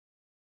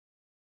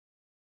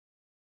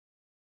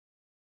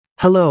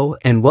Hello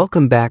and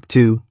welcome back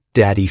to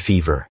Daddy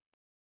Fever.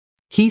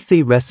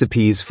 Heathy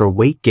recipes for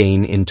weight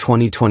gain in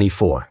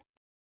 2024.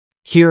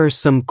 Here are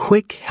some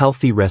quick,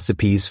 healthy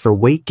recipes for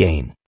weight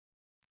gain.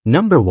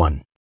 Number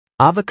 1.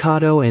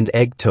 Avocado and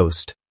egg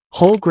toast.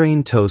 Whole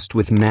grain toast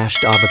with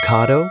mashed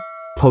avocado,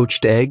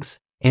 poached eggs,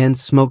 and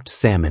smoked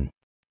salmon.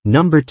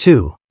 Number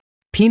 2.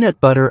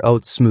 Peanut butter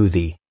oat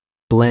smoothie.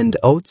 Blend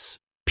oats,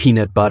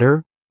 peanut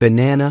butter,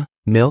 banana,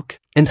 milk,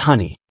 and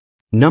honey.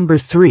 Number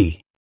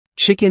 3.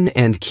 Chicken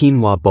and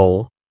quinoa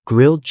bowl.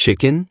 Grilled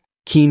chicken,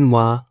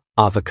 quinoa,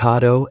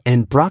 avocado,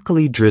 and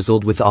broccoli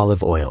drizzled with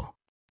olive oil.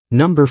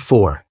 Number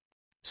 4.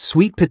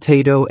 Sweet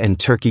potato and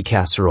turkey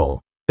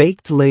casserole.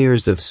 Baked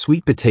layers of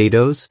sweet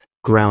potatoes,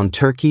 ground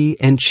turkey,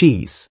 and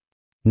cheese.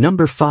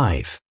 Number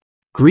 5.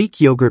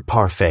 Greek yogurt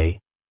parfait.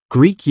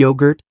 Greek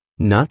yogurt,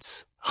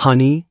 nuts,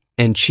 honey,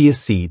 and chia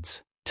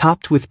seeds,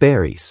 topped with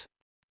berries.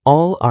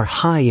 All are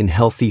high in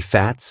healthy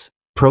fats,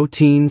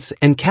 proteins,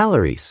 and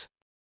calories.